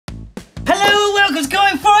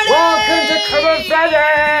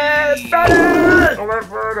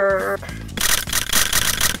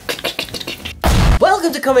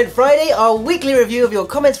Welcome to Comment Friday, our weekly review of your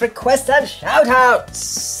comments, requests and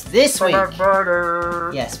shout-outs. This week,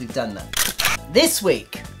 yes, we've done that. This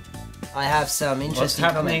week, I have some interesting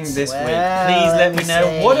comments. What's happening this week? Please let me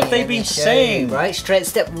know. What have they been saying? Right,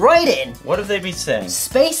 step right in. What have they been saying?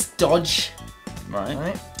 Space Doge,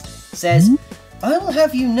 right, says, I will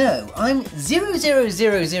have you know, I'm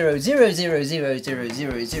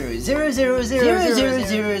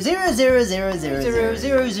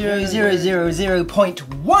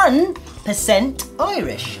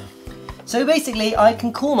Irish. So basically, I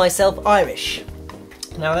can call myself Irish.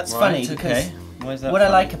 Now that's funny because what I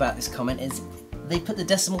like about this comment is they put the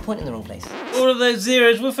decimal point in the wrong place. All of those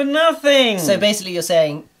zeros were for nothing. So basically, you're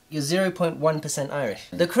saying you're 0.1% Irish.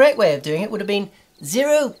 The correct way of doing it would have been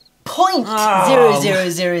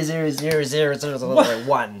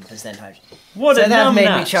 0.000000001% Irish. What a that made me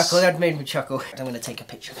numbnuts. chuckle. That made me chuckle. I'm going to take a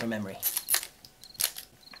picture from memory.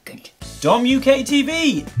 Good. Dom UK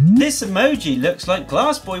TV. This emoji looks like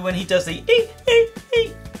Glass Boi when he does the ee.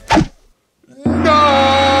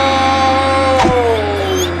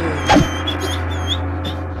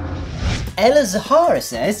 Ella Zahara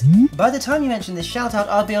says, by the time you mention this shout out,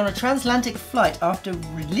 I'll be on a transatlantic flight after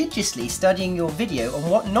religiously studying your video on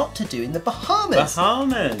what not to do in the Bahamas.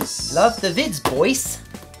 Bahamas. Love the vids, boys.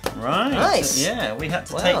 Right. Nice. Yeah, we had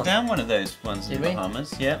to take down one of those ones in the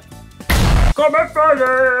Bahamas. Yeah. Comment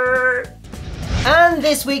Friday! And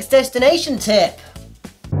this week's destination tip.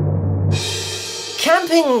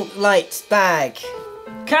 Camping light bag.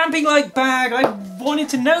 Camping light bag. I wanted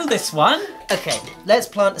to know this one. Okay, let's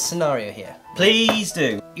plant a scenario here. Please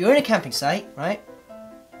do. You're in a camping site, right?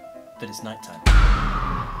 But it's nighttime.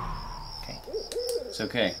 Okay. It's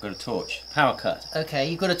okay. Got a torch. Power cut. Okay,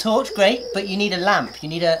 you've got a torch, great, but you need a lamp. You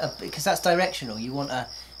need because that's directional. You want an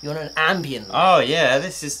ambient lamp. Oh yeah,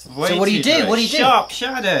 this is way So what do you do? What do you do? Sharp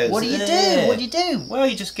shadows. What do you do? What do you do? Well,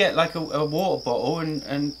 you just get like a water bottle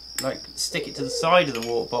and like stick it to the side of the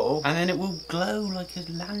water bottle, and then it will glow like a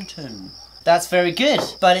lantern. That's very good,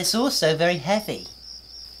 but it's also very heavy.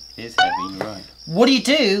 It is heavy, you're right. What do you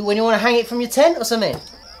do when you want to hang it from your tent or something?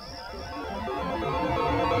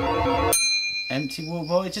 Empty water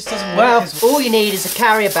bottle, it just doesn't work. Well, all you need is a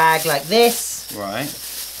carrier bag like this. Right.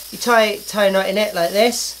 You tie a knot in it like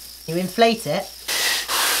this. You inflate it.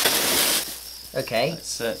 Okay. Let's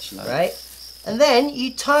searchlight. Right. And then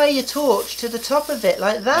you tie your torch to the top of it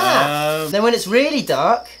like that. Then when it's really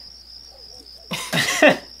dark...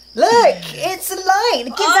 Look, it's a light. It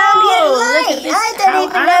gives ambient light. I don't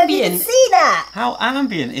even know if you can see that. How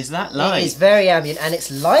ambient is that light? It is very ambient, and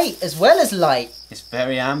it's light as well as light. It's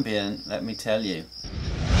very ambient, let me tell you.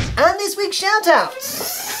 And this week's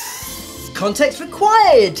shout-outs. Context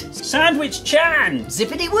required. Sandwich Chan.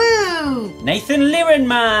 Zippity Woo. Nathan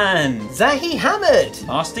Lirenman. Zahi Hamad.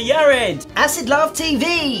 Master Yared. Acid Laugh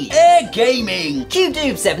TV. Air Gaming.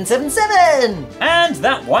 CubeDube777. And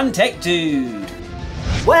that one tech dude.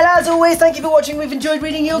 Well, as always, thank you for watching. We've enjoyed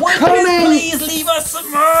reading your comments. Please leave us some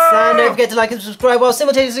more. And don't forget to like and subscribe while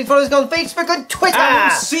simultaneously following us on Facebook and Twitter.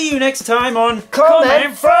 And see you next time on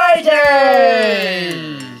Comment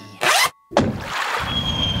Friday.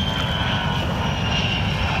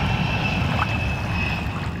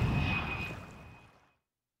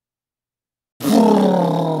 You're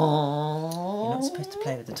not supposed to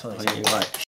play with the toys. Oh, yeah, you're right.